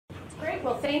Great,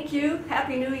 well thank you.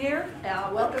 Happy New Year.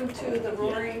 Welcome to the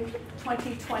Roaring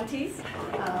 2020s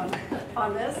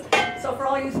on this. So for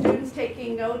all you students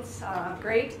taking notes,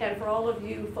 great. And for all of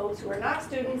you folks who are not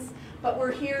students, but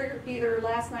were here either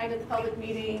last night at the public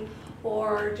meeting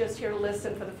or just here to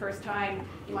listen for the first time,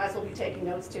 you might as well be taking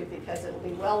notes too, because it will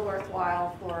be well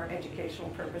worthwhile for educational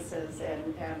purposes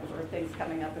and for things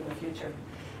coming up in the future.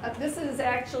 This is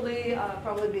actually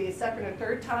probably the second or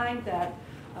third time that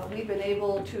we've been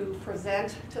able to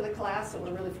present to the class, so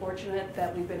we're really fortunate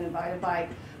that we've been invited by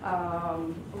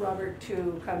Robert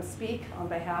to come speak on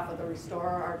behalf of the Restore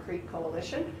Our Creek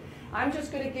Coalition. I'm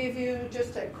just going to give you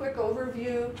just a quick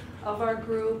overview of our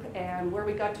group and where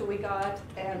we got to we got,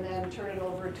 and then turn it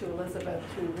over to Elizabeth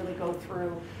to really go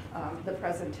through the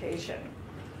presentation.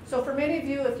 So for many of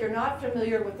you, if you're not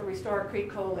familiar with the Restore Our Creek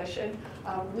Coalition,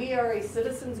 we are a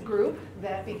citizens group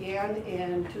that began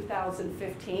in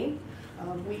 2015.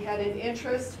 We had an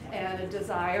interest and a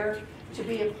desire to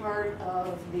be a part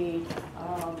of the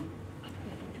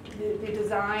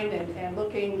design and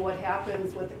looking what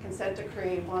happens with the consent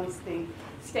decree once the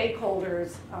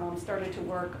stakeholders started to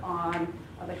work on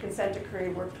the consent decree,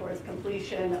 work towards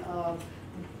completion of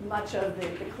much of the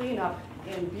cleanup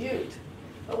in Butte.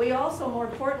 But we also, more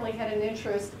importantly, had an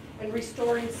interest in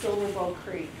restoring Silverbow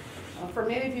Creek. For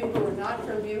many of you who are not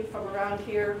from Butte, from around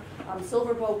here,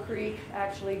 Silverbow Creek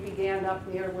actually began up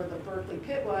near where the Berkeley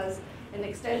Pit was and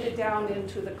extended down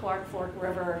into the Clark Fork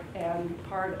River and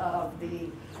part of the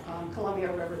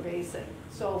Columbia River Basin.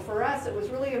 So for us, it was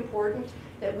really important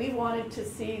that we wanted to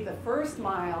see the first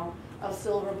mile of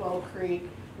Silverbow Creek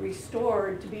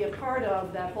restored to be a part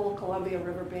of that whole Columbia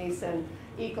River Basin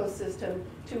ecosystem,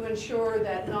 to ensure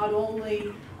that not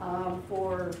only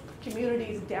for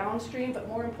communities downstream, but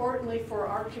more importantly for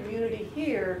our community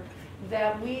here,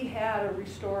 that we had a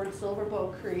restored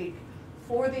Silverbow Creek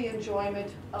for the enjoyment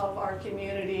of our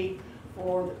community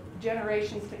for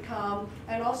generations to come,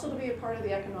 and also to be a part of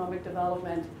the economic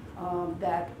development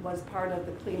that was part of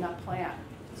the cleanup plan.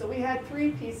 So we had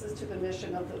three pieces to the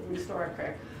mission of the Restore Our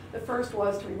Creek. The first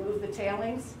was to remove the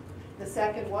tailings, the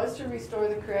second was to restore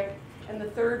the creek, and the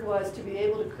third was to be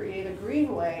able to create a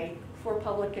greenway for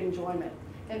public enjoyment.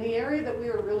 And the area that we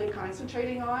were really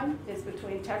concentrating on is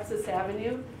between Texas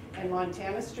Avenue and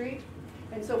Montana Street.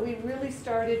 And so we really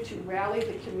started to rally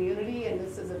the community, and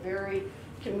this is a very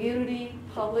community,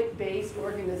 public-based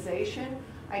organization.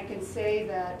 I can say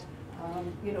that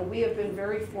we have been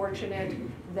very fortunate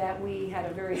that we had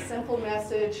a very simple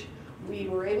message. We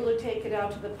were able to take it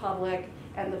out to the public,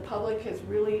 and the public has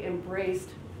really embraced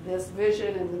this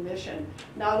vision and the mission,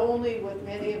 not only with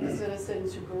many of the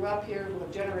citizens who grew up here, who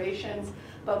have generations,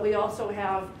 but we also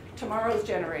have tomorrow's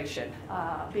generation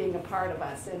being a part of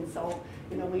us. And so,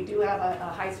 we do have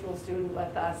a high school student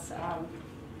with us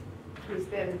who's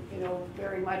been,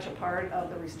 very much a part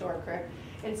of the Restore Creek.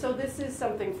 And so this is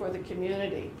something for the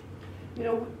community.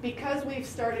 Because we've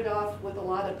started off with a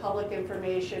lot of public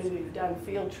information, we've done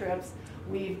field trips,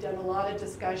 we've done a lot of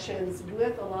discussions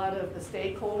with a lot of the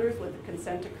stakeholders with the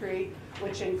consent decree,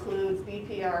 which includes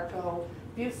BPRCO,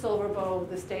 Butte Silverbow,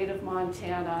 the state of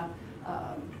Montana,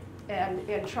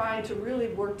 and trying to really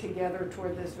work together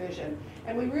toward this vision.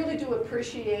 And we really do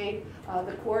appreciate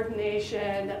the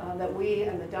coordination that we,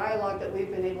 and the dialogue that we've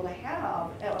been able to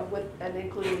have with, and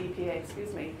including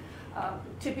EPA,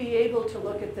 to be able to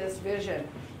look at this vision.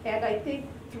 And I think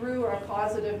through our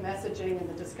positive messaging and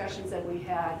the discussions that we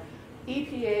had,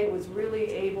 EPA was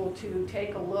really able to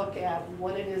take a look at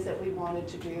what it is that we wanted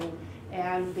to do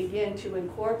and begin to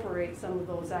incorporate some of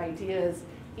those ideas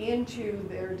into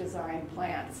their design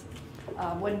plans.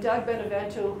 When Doug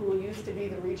Benevento, who used to be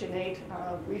the Region 8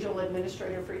 regional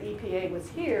administrator for EPA, was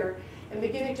here and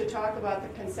beginning to talk about the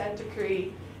consent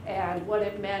decree and what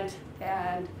it meant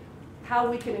and how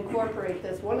we can incorporate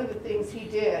this, one of the things he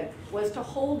did was to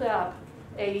hold up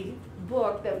a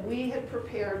book that we had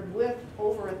prepared with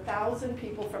over 1,000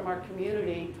 people from our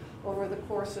community over the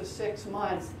course of 6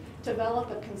 months, develop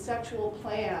a conceptual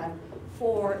plan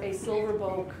for a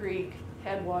Silverbow Creek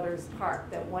Headwaters Park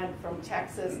that went from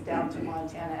Texas down to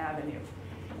Montana Avenue.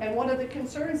 And one of the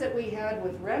concerns that we had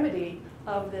with remedy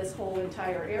of this whole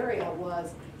entire area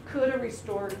was, could a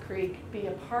restored creek be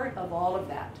a part of all of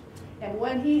that? And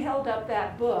when he held up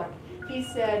that book, he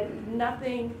said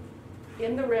nothing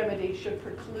in the remedy should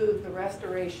preclude the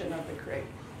restoration of the creek.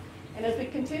 And as we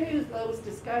continued those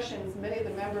discussions, many of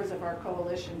the members of our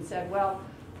coalition said, well,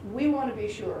 we want to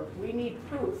be sure. We need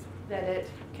proof that it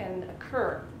can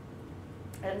occur.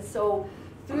 And so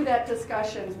through that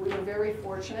discussions, we were very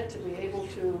fortunate to be able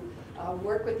to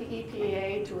work with the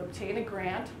EPA to obtain a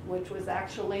grant, which was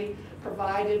actually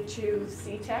provided to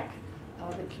CTEC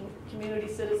the Community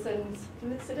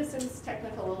Citizens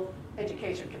Technical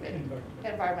Education Committee,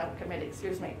 Environmental Committee,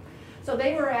 excuse me. So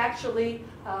they were actually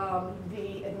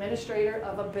the administrator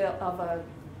of a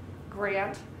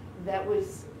grant that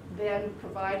was then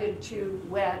provided to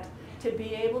WET to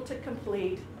be able to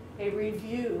complete a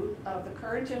review of the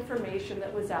current information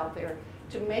that was out there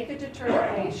to make a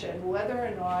determination whether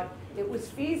or not it was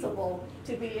feasible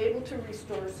to be able to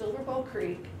restore Silverbow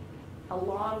Creek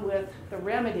along with the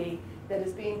remedy that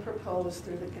is being proposed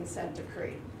through the consent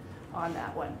decree on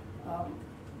that one.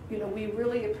 You know, we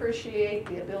really appreciate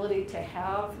the ability to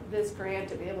have this grant,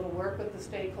 to be able to work with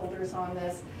the stakeholders on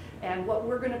this. And what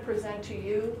we're going to present to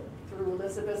you through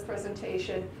Elizabeth's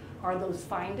presentation are those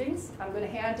findings. I'm going to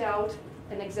hand out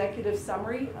an executive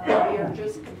summary. We are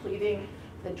just completing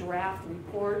the draft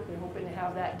report. We're hoping to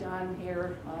have that done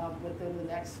here within the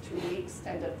next 2 weeks,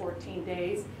 10 to 14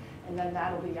 days, and then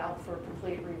that'll be out for a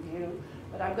complete review.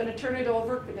 But I'm going to turn it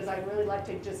over because I'd really like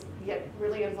to just get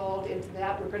really involved into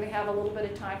that. We're going to have a little bit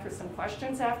of time for some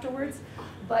questions afterwards.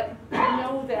 But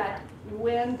know that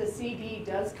when the CD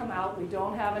does come out, we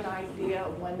don't have an idea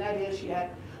of when that is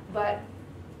yet, but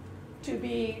to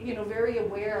be, you know, very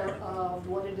aware of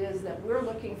what it is that we're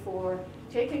looking for,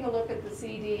 taking a look at the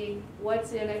CD,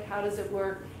 what's in it, how does it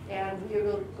work, and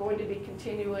we're going to be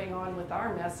continuing on with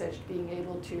our message, being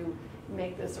able to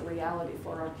make this a reality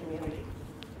for our community.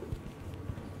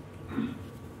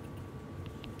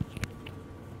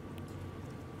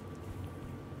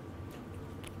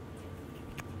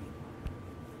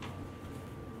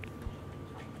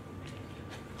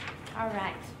 All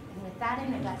right, and with that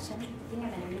introduction, I think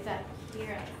I'm going to move up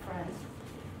here up front.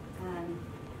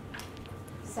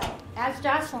 So, as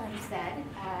Jocelyn said,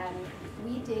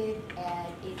 we did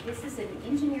this is an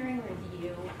engineering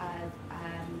review of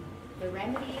the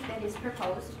remedy that is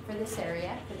proposed for this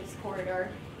area, for this corridor,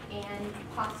 and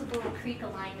possible creek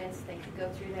alignments that could go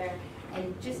through there,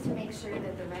 and just to make sure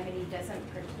that the remedy doesn't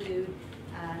preclude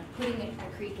putting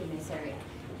a creek in this area.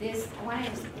 I want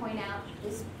to just point out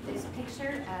this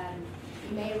picture.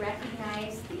 You may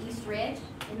recognize the East Ridge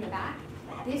in the back.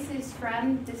 This is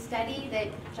from the study that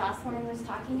Jocelyn was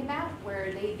talking about,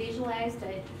 where they visualized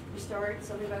a restored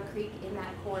Silverbow Creek in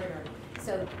that corridor.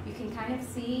 So you can kind of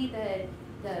see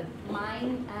the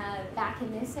mine back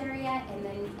in this area, and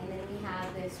then we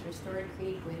have this restored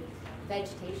creek with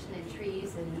vegetation and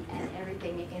trees and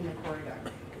everything in the corridor.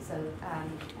 So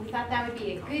we thought that would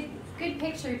be a good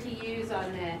picture to use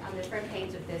on the front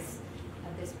page of this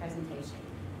presentation.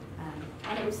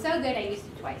 And it was so good I used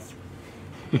it twice.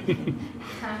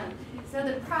 So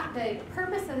the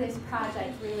purpose of this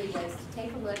project really was to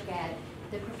take a look at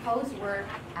the proposed work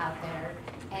out there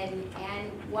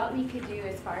and what we could do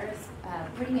as far as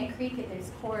putting a creek in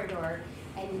this corridor,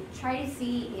 and try to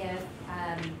see if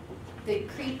the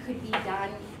creek could be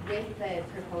done with the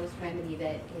proposed remedy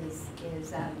that is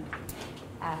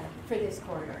for this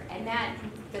corridor. And that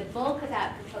the bulk of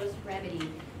that proposed remedy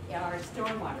are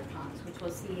stormwater ponds, which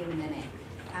we'll see in a minute.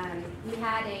 We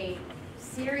had a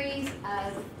series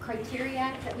of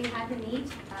criteria that we had to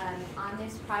meet on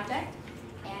this project,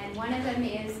 and one of them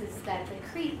is that the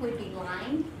creek would be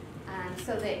lined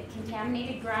so that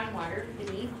contaminated groundwater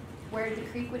beneath where the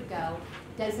creek would go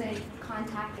doesn't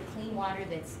contact the clean water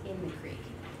that's in the creek.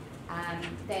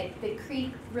 That the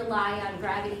creek rely on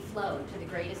gravity flow to the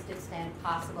greatest extent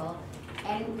possible,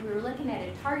 and we were looking at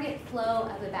a target flow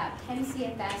of about 10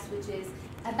 CFS, which is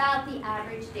about the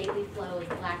average daily flow of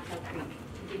Blacktail Creek,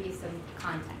 to give you some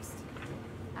context.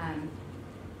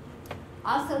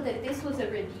 Also, that this was a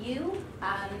review,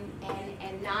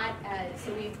 and not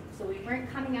so we weren't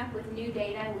coming up with new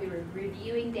data. We were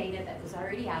reviewing data that was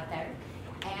already out there,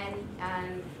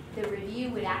 and the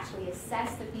review would actually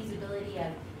assess the feasibility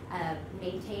of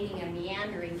maintaining a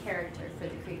meandering character for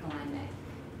the creek alignment.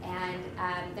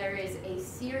 And there is a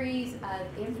series of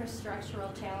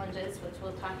infrastructural challenges, which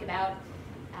we'll talk about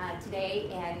today,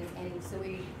 and so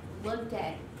we looked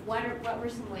at what were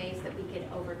some ways that we could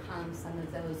overcome some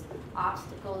of those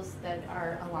obstacles that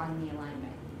are along the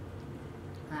alignment.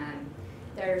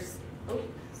 There's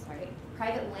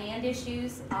private land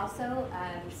issues also.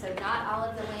 So not all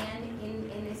of the land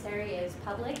in this area is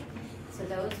public. So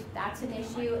that's an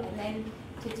issue. And then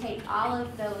to take all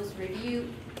of those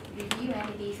review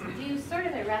entities and do sort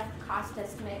of a rough cost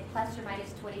estimate, plus or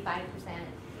minus 25%,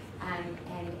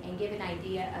 and give an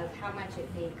idea of how much it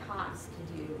may cost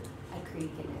to do a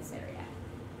creek in this area.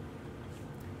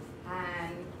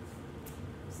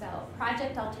 So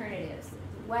project alternatives.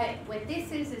 What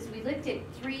this is we looked at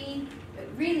two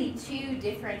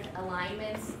different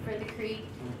alignments for the creek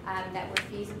that were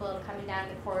feasible coming down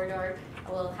the corridor.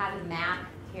 We'll have a map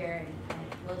here, and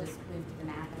we'll just move to the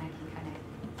map and I can kind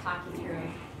of talk you through it.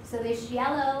 So this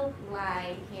yellow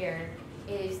line here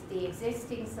is the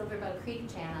existing Silverbow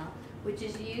Creek channel, which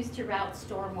is used to route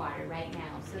stormwater right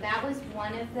now. So that was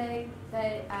one of the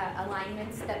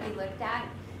alignments that we looked at.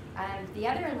 The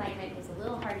other alignment is a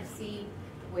little hard to see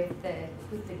with the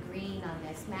green on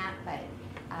this map, but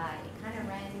it kind of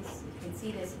runs, you can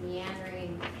see this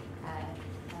meandering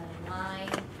line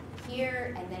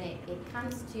here, and then it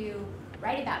comes to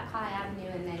right about Kaw Avenue,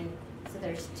 and then, so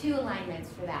there's two alignments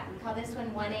for that. We call this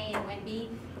one 1A and 1B,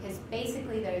 because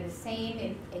basically they're the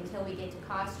same until we get to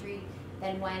Kaw Street.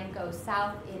 Then one goes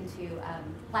south into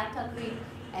Blacktail Creek,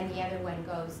 and the other one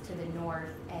goes to the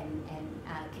north and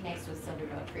connects with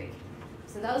Silverbow Creek.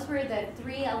 So those were the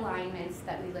three alignments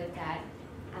that we looked at.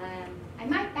 I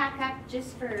might back up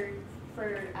just for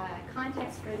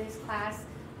context for this class.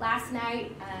 Last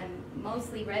night,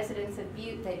 mostly residents of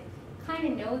Butte that kind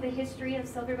of know the history of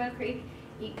Silverbow Creek.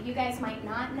 You guys might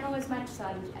not know as much, so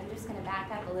I'm just going to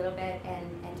back up a little bit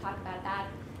and talk about that.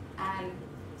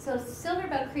 So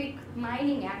Silverbow Creek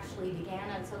mining actually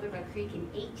began on Silverbow Creek in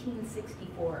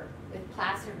 1864 with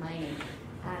placer mining.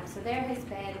 So there has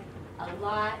been a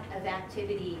lot of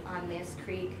activity on this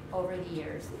creek over the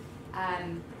years.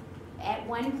 At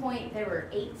one point, there were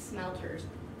 8 smelters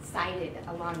sited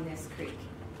along this creek.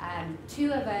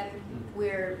 2 of them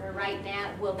we're right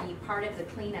now will be part of the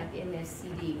cleanup in this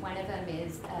CD. One of them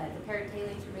is the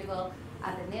paratailings removal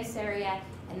up in this area,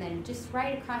 and then just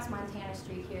right across Montana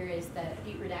Street here is the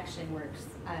Butte Reduction Works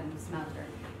smelter.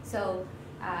 So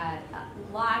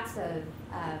lots of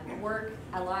work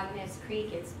along this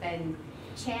creek. It's been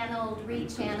channeled,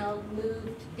 rechanneled,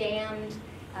 moved, dammed,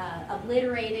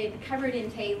 obliterated, covered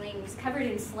in tailings, covered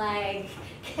in slag.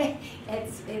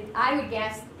 I would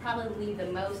guess probably the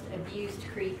most abused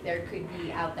creek there could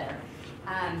be out there.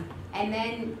 And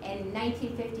then in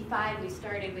 1955 we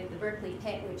started with the Berkeley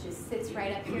Pit, which sits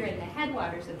right up here in the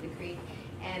headwaters of the creek,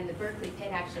 and the Berkeley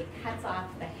Pit actually cuts off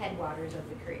the headwaters of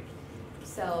the creek.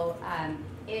 So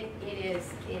it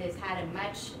has had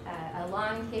a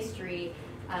long history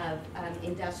of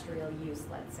industrial use,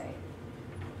 let's say.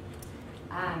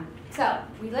 So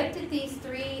we looked at these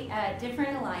 3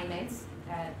 different alignments,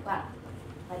 well,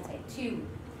 let's say 2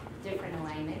 different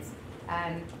alignments.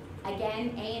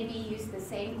 Again, A and B use the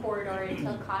same corridor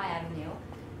until Kaw Avenue.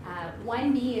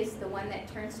 1B is the one that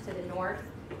turns to the north,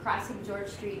 crossing George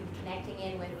Street and connecting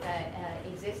in with the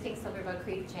existing Silverbow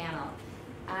Creek channel.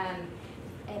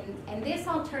 And this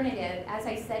alternative, as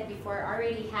I said before,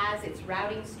 already has its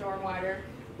routing stormwater,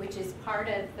 which is part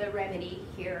of the remedy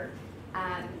here.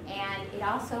 And it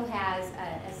also has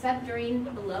a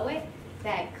subdrain below it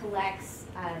that collects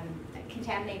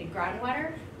contaminated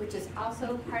groundwater, which is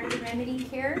also part of the remedy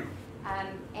here,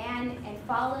 and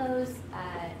follows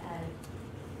a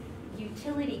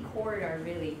utility corridor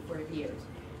really for Butte.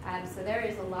 So there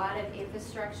is a lot of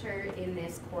infrastructure in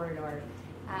this corridor.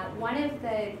 One of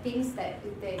the things that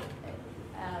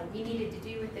we needed to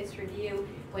do with this review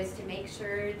was to make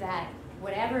sure that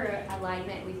whatever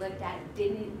alignment we looked at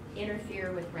didn't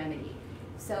interfere with remedy.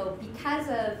 So because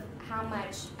of how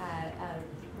much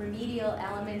remedial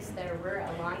elements there were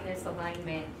along this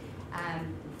alignment,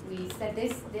 we said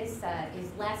this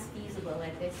is less feasible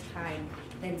at this time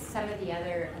than some of the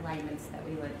other alignments that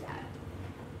we looked at.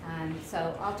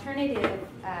 So alternative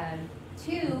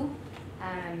 2, you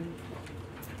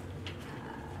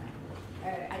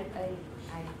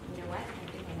know what,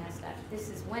 I think I messed up. This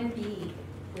is 1B,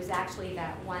 was actually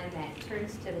that one that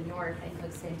turns to the north and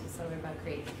hooks into Silverbow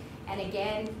Creek. And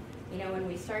again, you know, when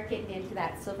we start getting into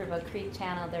that Silverbow Creek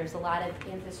channel, there's a lot of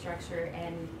infrastructure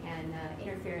and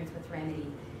interference with remedy.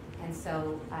 And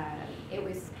so it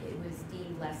was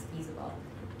deemed less feasible.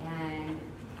 And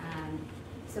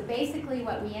so basically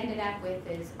what we ended up with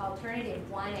is alternative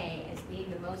 1A as being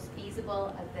the most feasible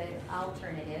of the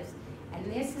alternatives. And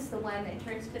this is the one that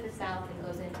turns to the south and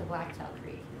goes into Blacktail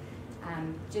Creek,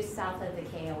 just south of the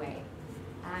KOA.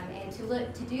 And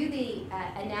to do the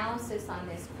analysis on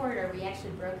this corridor, we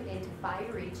actually broke it into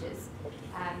 5 reaches.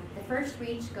 The first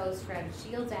reach goes from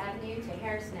Shields Avenue to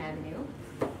Harrison Avenue,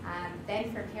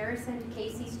 then from Harrison to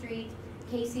Casey Street,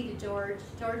 Casey to George,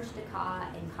 George to Kaw,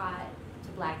 and Kaw to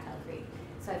Blacktail Creek.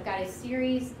 So I've got a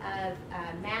series of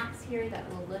maps here that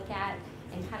we'll look at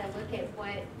and kind of look at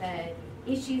what the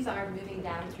issues are moving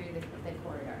down through the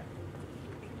corridor.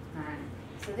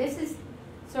 So this is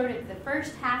sort of the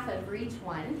first half of Reach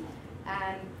 1.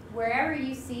 Wherever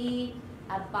you see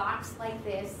a box like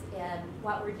this,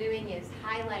 what we're doing is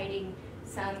highlighting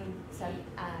some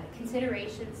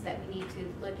considerations that we need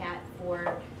to look at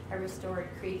for a restored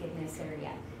creek in this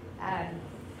area.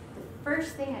 The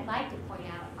first thing I'd like to point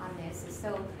out on this is,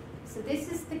 so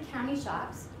this is the county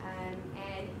shops,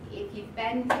 and if you've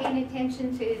been paying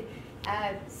attention to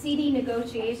CD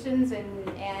negotiations and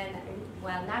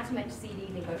well, not so much CD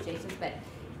negotiations, but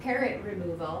parrot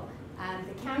removal,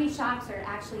 the county shops are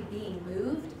actually being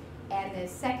moved, and the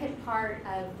second part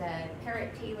of the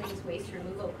parrot tailings waste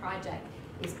removal project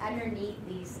is underneath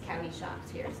these county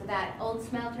shops here. So that old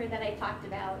smelter that I talked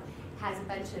about has a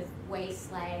bunch of waste,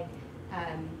 slag,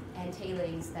 and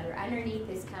tailings that are underneath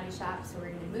this county shop. So we're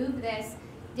going to move this,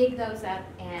 dig those up,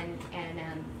 and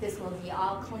this will be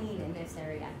all clean in this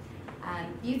area.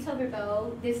 Butte Silver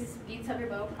Bow, this is Butte Silver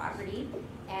Bow property,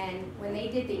 and when they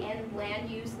did the end land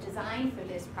use design for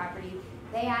this property,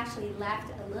 they actually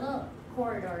left a little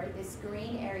corridor, this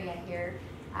green area here,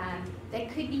 that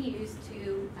could be used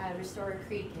to restore a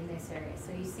creek in this area.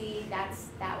 So you see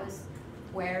that was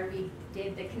where we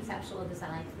did the conceptual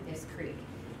design for this creek.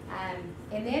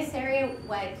 In this area,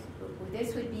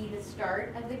 this would be the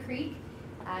start of the creek.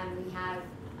 We have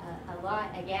a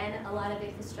lot of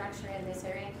infrastructure in this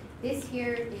area. This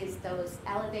here is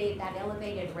that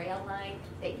elevated rail line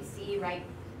that you see right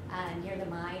near the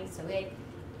mine. So it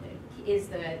is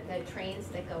the trains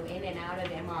that go in and out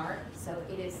of MR. So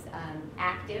it is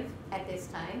active at this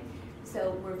time.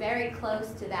 So we're very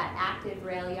close to that active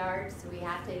rail yard. So we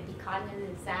have to be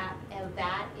cognizant of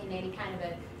that in any kind of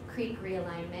a creek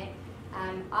realignment.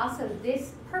 Also,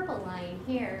 this purple line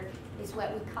here is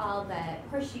what we call the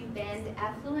Horseshoe Bend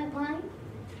effluent line.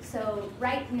 So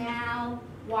right now,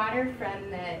 water from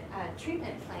the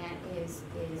treatment plant is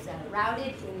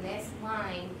routed in this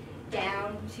line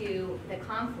down to the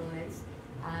confluence,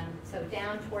 so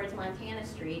down towards Montana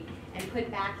Street, and put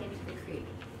back into the creek.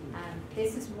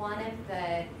 This is one of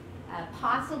the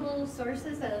possible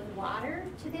sources of water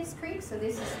to this creek. So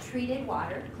this is treated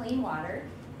water, clean water,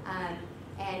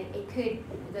 and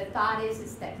the thought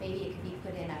is that maybe it could be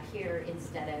put in up here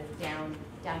instead of down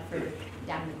further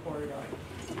down the corridor.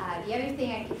 The other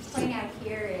thing I could point out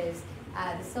here is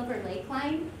the Silver Lake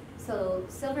line. So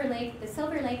the Silver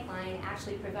Lake line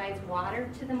actually provides water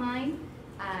to the mine,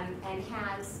 and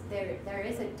there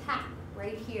is a tap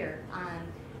right here,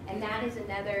 and that is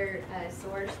another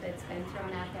source that's been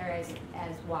thrown out there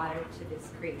as water to this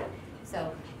creek.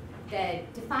 So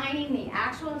defining the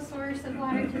actual source of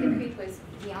water to the creek was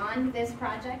beyond this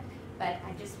project, but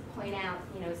I just point out,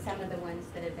 some of the ones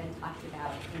that have been talked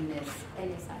about in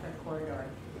this upper corridor.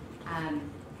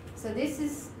 So this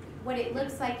is what it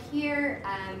looks like here.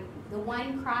 The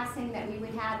one crossing that we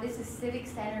would have, this is Civic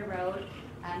Center Road.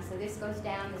 So this goes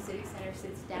down, the Civic Center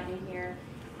sits down in here.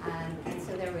 And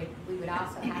so we would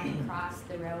also have to cross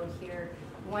the road here.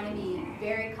 We want to be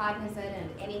very cognizant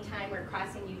of any time we're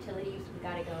crossing utilities, we've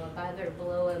got to go above or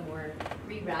below them or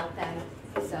reroute them.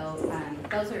 So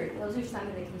those are some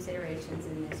of the considerations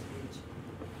in this reach.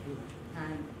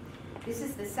 This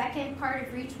is the second part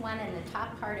of Reach 1 and the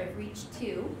top part of Reach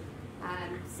 2.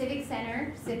 Civic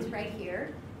Center sits right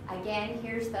here. Again,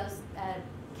 here's those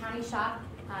county shop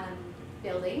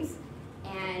buildings,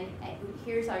 and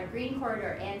here's our green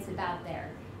corridor ends about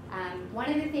there. One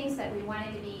of the things that we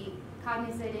wanted to be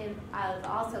cognizant of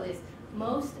also is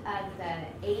most of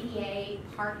the ADA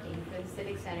parking for the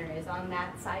Civic Center is on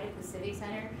that side of the Civic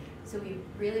Center, so we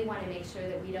really want to make sure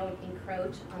that we don't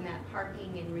encroach on that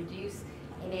parking and reduce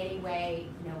in any way,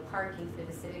 parking for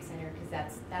the Civic Center,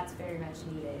 because that's very much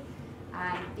needed.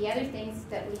 The other things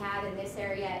that we have in this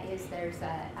area is there's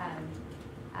a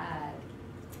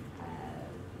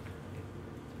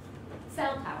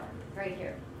cell tower right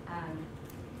here.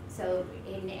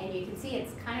 And you can see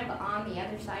it's kind of on the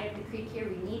other side of the creek here.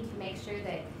 We need to make sure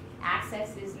that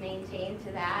access is maintained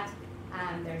to that.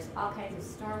 There's all kinds of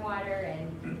stormwater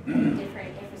and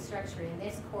different infrastructure in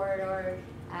this corridor.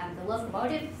 The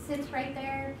locomotive sits right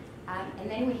there, and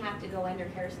then we have to go under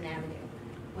Harrison Avenue,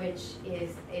 which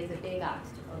is a big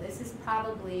obstacle. This is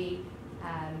probably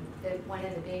one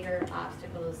of the bigger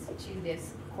obstacles to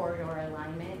this corridor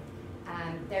alignment.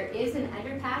 There is an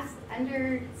underpass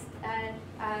under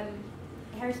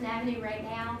Harrison Avenue right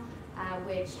now,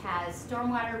 which has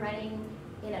stormwater running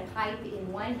in a pipe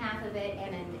in one half of it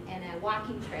and a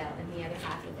walking trail in the other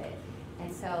half of it.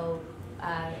 And so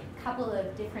a couple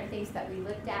of different things that we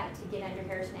looked at to get under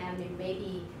Harrison Avenue,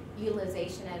 maybe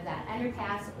utilization of that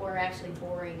underpass or actually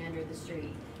boring under the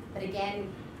street. But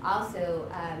again, also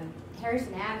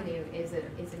Harrison Avenue is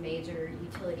a major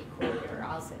utility corridor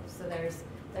also. So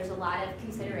there's a lot of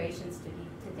considerations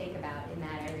to think about in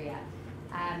that area.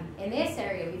 In this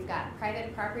area, we've got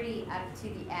private property up to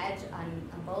the edge on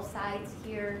both sides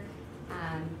here.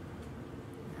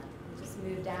 We'll just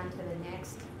move down to the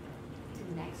next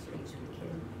reach we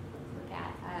can look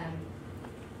at.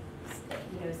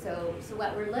 So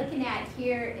what we're looking at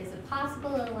here is a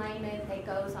possible alignment that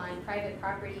goes on private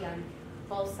property on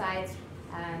both sides,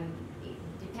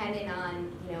 depending on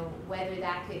whether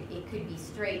it could be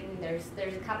straightened.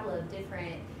 There's a couple of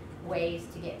different ways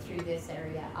to get through this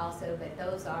area also, but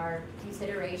those are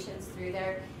considerations through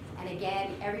there. And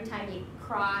again, every time you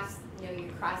cross, you're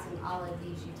crossing all of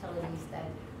these utilities that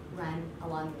run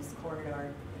along this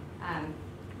corridor.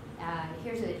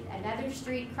 Here's another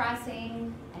street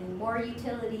crossing and more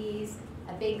utilities,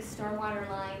 a big stormwater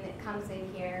line that comes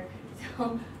in here.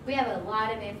 So we have a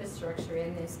lot of infrastructure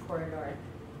in this corridor.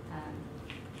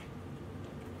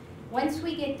 Once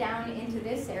we get down into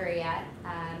this area,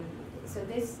 so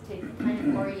this to kind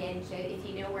of orient you, if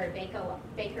you know where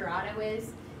Baker Auto is,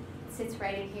 it sits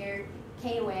right in here.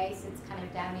 KOA sits kind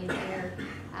of down in here.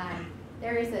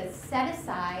 There is a set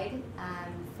aside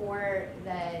for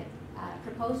the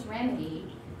proposed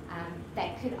remedy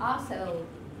that could also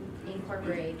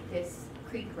incorporate this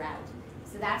creek route.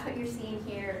 So that's what you're seeing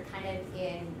here kind of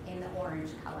in the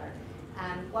orange color.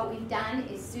 What we've done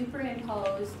is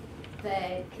superimposed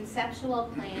the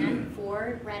conceptual plan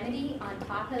for remedy on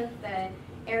top of the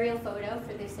aerial photo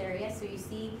for this area. So you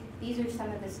see these are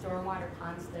some of the stormwater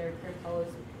ponds that are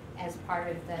proposed as part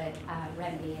of the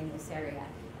remedy in this area.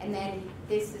 And then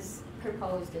this is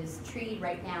proposed as treed.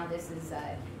 Right now this is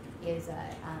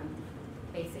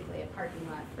basically a parking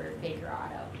lot for Baker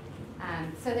Auto.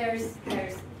 So there's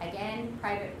again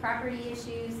private property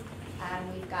issues.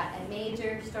 We've got a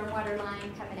major stormwater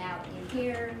line coming out in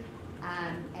here,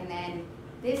 and then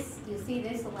this, you'll see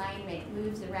this alignment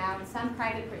moves around. There's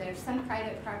some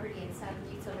private property and some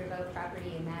utility road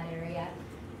property in that area.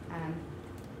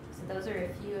 So those are a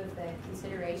few of the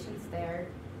considerations there.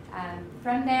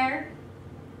 From there,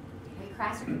 we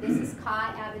cross. This is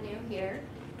Caw Avenue here.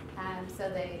 So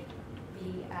the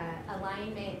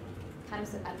alignment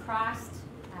comes across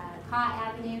Caw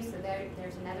Avenue, so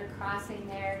there's another crossing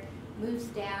there, moves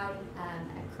down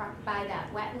by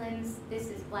that wetlands. This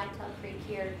is Blacktail Creek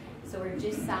here, so we're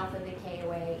just south of the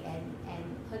KOA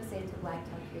and hooks into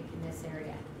Blacktail Creek in this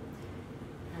area.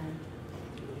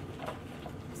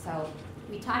 So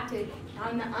we talked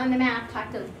on the map,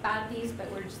 talked about these, but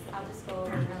I'll just go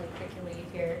over them really quickly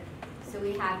here. So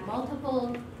we have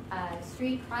multiple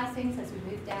street crossings as we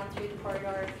move down through the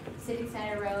corridor: Civic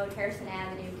Center Road, Harrison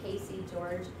Avenue, Casey,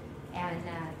 George, and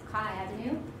Caw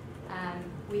Avenue.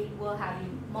 We will have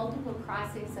multiple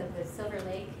crossings of the Silver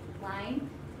Lake line.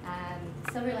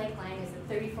 Silver Lake line is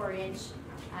a 34-inch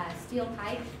steel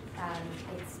pipe.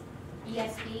 It's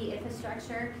ESB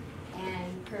infrastructure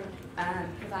and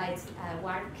provides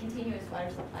continuous water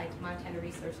supply to Montana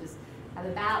Resources of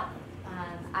about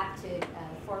up to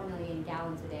 4 million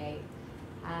gallons a day.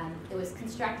 It was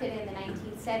constructed in the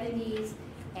 1970s,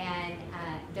 and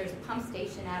there's a pump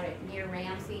station out near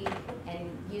Ramsey, and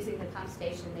using the pump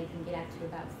station they can get up to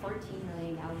about 14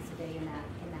 million gallons a day in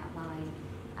that line.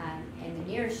 And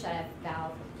the nearest shut-off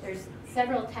valve, there's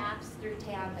several taps through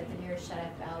town, but the nearest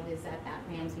shut-off valve is at that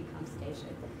Ramsey pump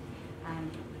station.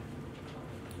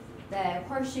 The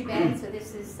horseshoe bend, so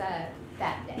this is that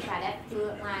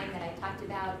effluent line that I talked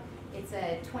about. It's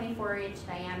a 24-inch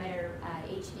diameter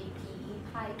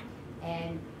HDPE pipe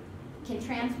and can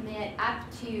transmit up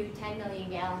to 10 million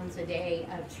gallons a day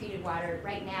of treated water.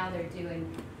 Right now they're doing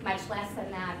much less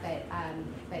than that,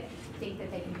 but think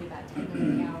that they can do about 10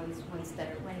 million gallons once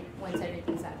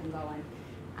everything's up and going.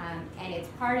 And it's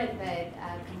part of the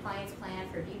compliance plan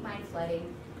for butte mine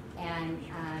flooding, and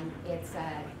it's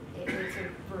a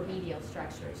remedial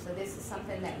structure. So this is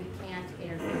something that we can't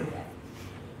interfere with.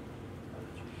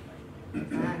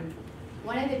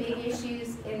 One of the big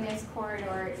issues in this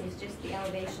corridor is just the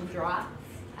elevation drop.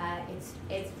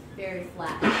 It's very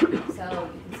flat. So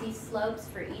you can see slopes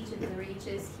for each of the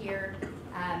reaches here.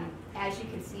 As you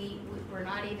can see, we're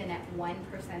not even at 1%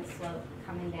 slope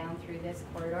coming down through this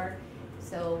corridor.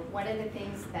 So one of the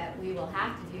things that we will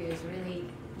have to do is really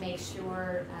make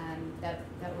sure that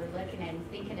we're looking at and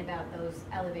thinking about those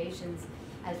elevations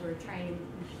as we're trying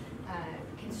to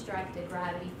construct a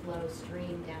gravity flow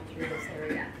stream down through this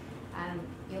area.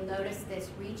 You'll notice this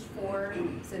reach 4,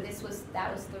 so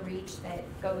that was the reach that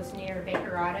goes near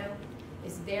Baker Auto,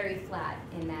 is very flat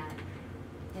in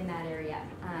that area.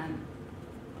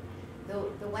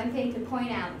 The one thing to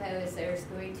point out though is there's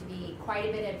going to be quite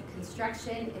a bit of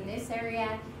construction in this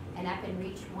area and up in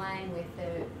reach 1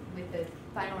 with the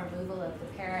final removal of the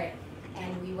parrot,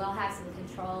 and we will have some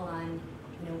control on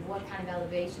what kind of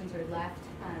elevations are left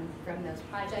from those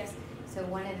projects. So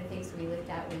one of the things we looked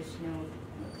at was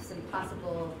some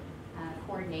possible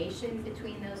coordination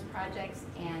between those projects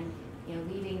and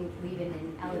leaving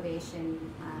an elevation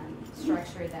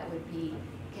structure that would be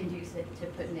conducive to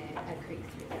putting a creek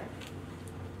through there.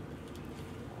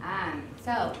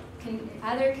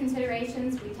 Other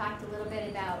considerations, we talked a little bit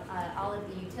about all of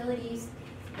the utilities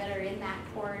that are in that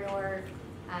corridor,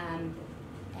 and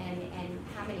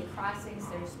how many crossings.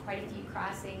 There's quite a few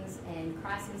crossings, and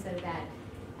crossings of that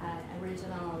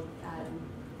original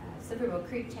Silverbow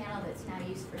Creek channel that's now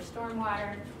used for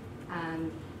stormwater,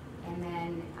 and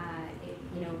then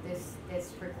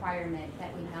this requirement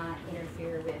that we not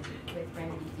interfere with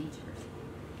remedy features.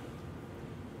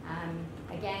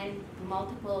 Again,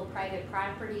 multiple private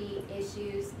property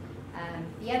issues.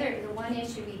 The one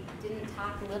issue we didn't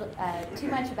talk too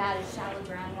much about is shallow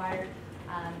groundwater.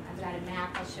 I've got a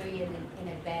map I'll show you in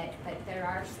a bit, but there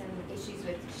are some issues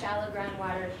with shallow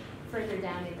groundwater further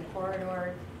down in the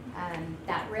corridor.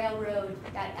 That railroad,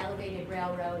 that elevated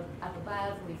railroad up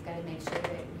above, we've got to make sure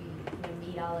that we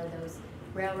meet all of those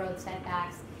railroad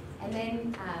setbacks. And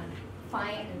then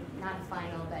not a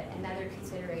final, but another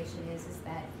consideration is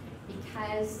that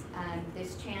because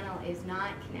this channel is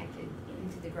not connected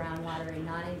into the groundwater and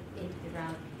not into the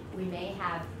ground, we may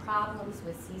have problems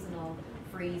with seasonal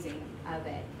freezing of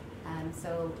it.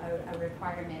 So a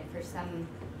requirement for some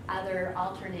other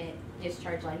alternate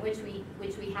discharge line, which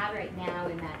we have right now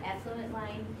in that effluent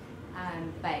line,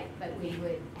 but we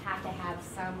would have to have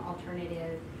some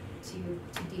alternative to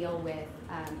deal with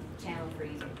channel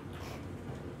freezing.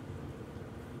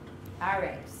 All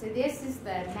right, so this is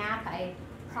the map I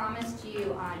promised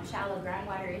you on shallow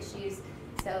groundwater issues.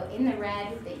 So in the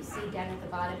red that you see down at the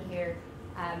bottom here,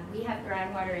 we have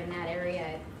groundwater in that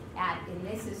area and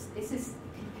this is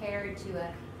compared to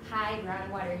a high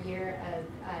groundwater year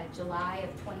of July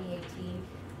of 2018.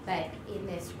 But in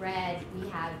this red, we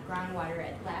have groundwater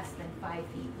at less than 5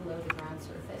 feet below the ground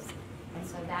surface. And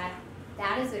so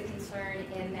that is a concern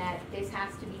in that this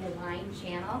has to be a line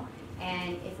channel.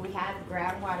 And if we have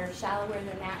groundwater shallower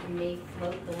than that, we may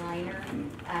float the liner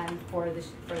for the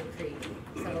creek.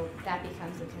 So that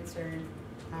becomes a concern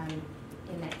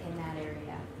in that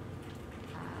area.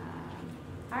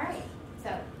 All right,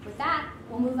 so with that,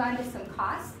 we'll move on to some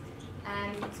costs.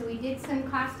 So we did some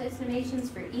cost estimations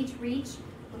for each reach.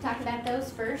 We'll talk about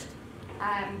those first.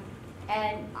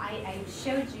 And I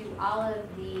showed you all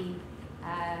of the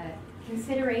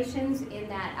considerations in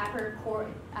that upper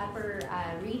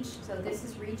reach. So this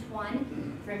is reach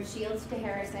 1 from Shields to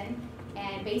Harrison,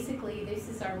 and basically this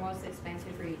is our most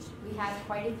expensive reach. We have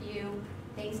quite a few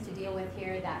things to deal with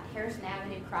here. That Harrison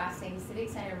Avenue crossing, Civic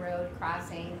Center Road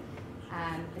crossing,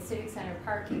 the Civic Center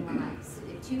parking lot,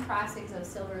 2 crossings of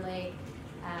Silver Lake,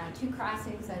 2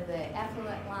 crossings of the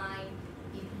effluent line,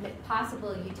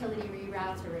 possible utility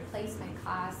reroutes or replacement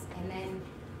costs, and then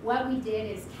what we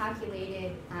did is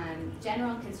calculated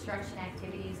general construction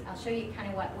activities. I'll show you kind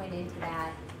of what went into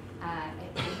that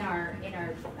in our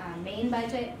main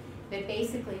budget. But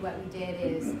basically what we did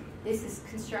is, this is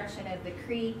construction of the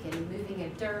creek and moving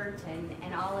of dirt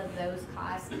and all of those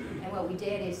costs. And what we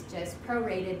did is just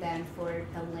prorated them for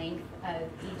the length of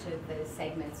each of the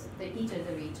segments, each of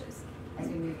the reaches as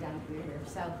we move down through here.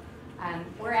 So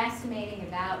we're estimating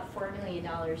about $4 million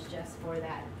just for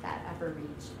that upper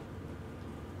reach.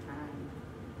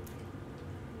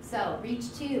 So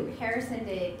reach 2, Harrison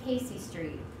to Casey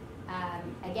Street.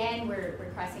 Again,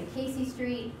 we're crossing Casey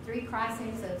Street, 3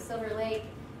 crossings of Silver Lake,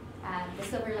 the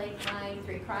Silver Lake line,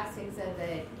 3 crossings of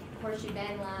the Horseshoe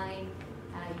Bend line,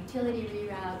 utility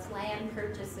reroutes, land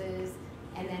purchases,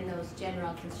 and then those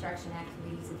general construction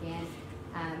activities again.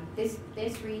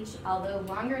 This reach, although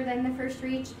longer than the first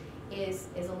reach, is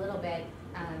a little bit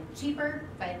cheaper,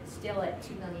 but still at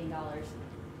 $2 million.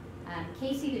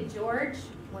 Casey to George,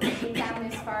 when we get down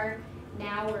this far,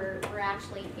 now we're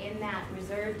actually in that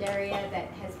reserved area that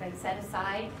has been set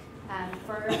aside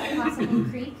for a possible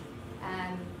creek.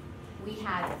 We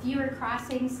have fewer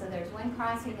crossings, so there's 1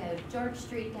 crossing of George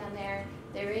Street down there.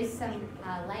 There is some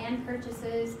land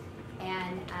purchases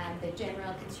and the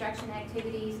general construction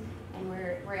activities, and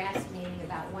we're estimating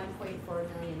about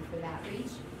 $1.4 million for that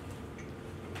reach.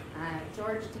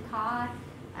 George to Caw,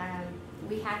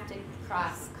 we have to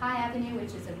cross Caw Avenue,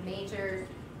 which is a major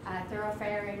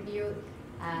thoroughfare in Butte,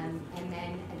 and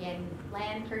then again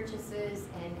land purchases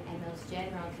and those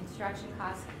general construction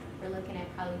costs. We're looking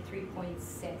at probably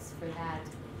 3.6 for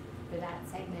that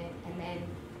segment, and then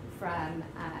from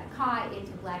Caw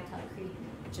into Blacktop Creek,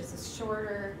 which is a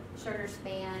shorter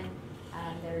span.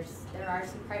 There are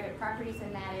some private properties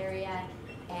in that area,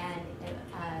 and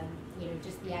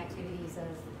just the activities of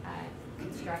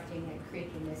constructing a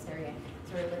creek in this area.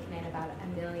 So we're looking at about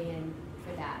 $1 million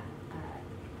for that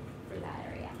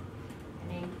area. And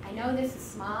happening. I know this is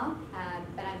small,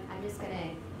 but I'm just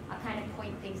I'll kind of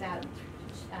point things out,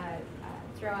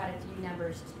 throw out a few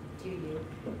numbers to you.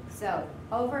 So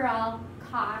overall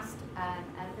cost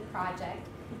of the project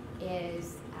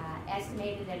is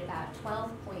estimated at about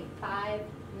 $12.5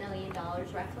 million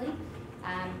roughly.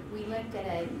 We looked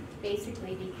at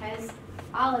basically because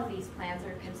all of these plans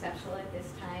are conceptual at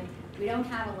this time, we don't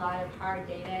have a lot of hard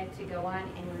data to go on,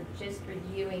 and we're just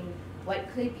reviewing what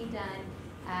could be done.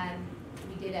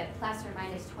 We did a plus or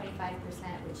minus 25%,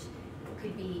 which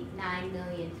could be $9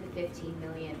 million to $15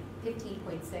 million,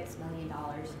 $15.6 million.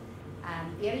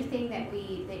 The other thing that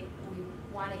we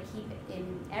want to keep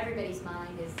in everybody's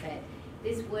mind is that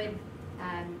this would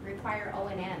require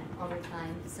O&M over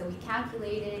time. So we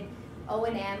calculated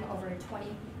O&M over a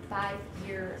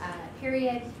 25-year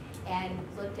period and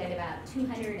looked at about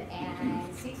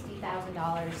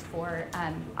 $260,000 for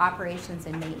operations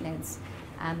and maintenance,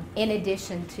 in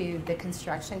addition to the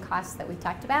construction costs that we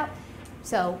talked about.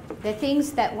 So the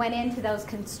things that went into those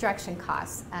construction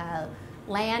costs,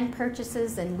 land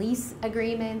purchases and lease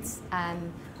agreements,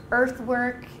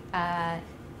 earthwork.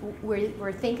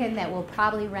 We're thinking that we'll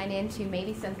probably run into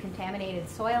maybe some contaminated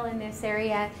soil in this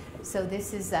area. So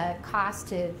this is a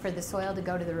cost for the soil to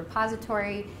go to the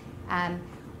repository.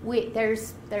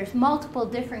 There's multiple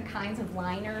different kinds of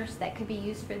liners that could be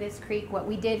used for this creek. What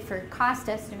we did for cost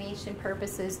estimation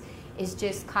purposes is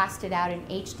just costed out an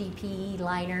HDPE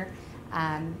liner.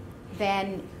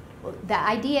 Then the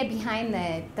idea behind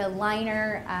the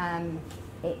liner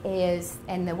is,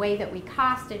 and the way that we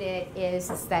costed it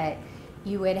is that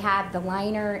you would have the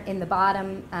liner in the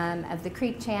bottom of the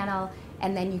creek channel,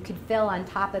 and then you could fill on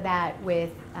top of that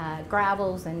with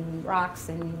gravels and rocks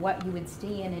and what you would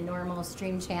see in a normal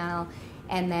stream channel,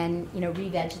 and then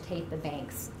revegetate the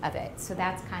banks of it. So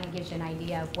that's kind of gives you an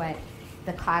idea of what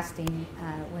the costing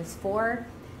was for.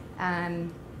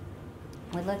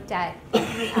 We looked at,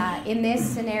 in this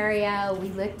scenario, we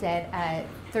looked at a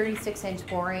 36-inch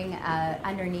boring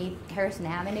underneath Harrison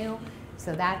Avenue.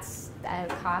 So that's a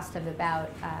cost of about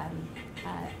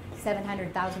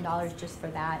 $700,000 just for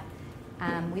that.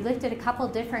 We looked at a couple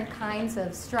different kinds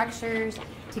of structures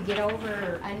to get over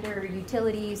or under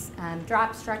utilities,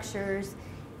 drop structures,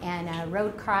 and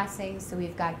road crossings. So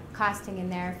we've got costing in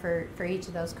there for each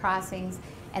of those crossings,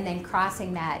 and then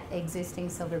crossing that existing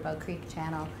Silverbow Creek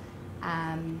channel.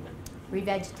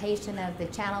 Revegetation of the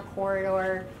channel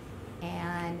corridor,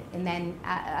 and then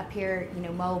up here,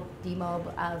 mob,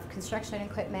 demob of construction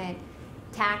equipment,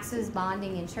 taxes,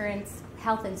 bonding, insurance,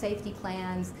 health and safety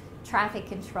plans, traffic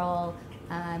control,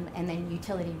 and then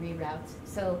utility reroutes.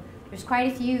 So there's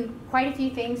quite a few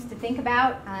things to think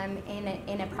about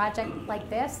in a project like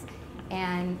this,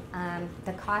 and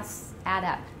the costs add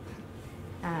up.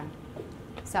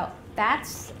 So that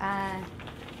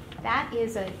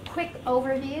is a quick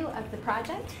overview of the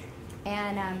project,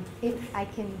 and if I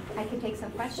can take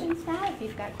some questions now. If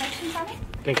you've got questions on it.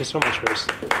 Thank you so much, Rose.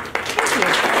 Thank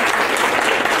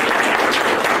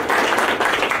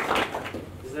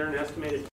you. Is there an estimated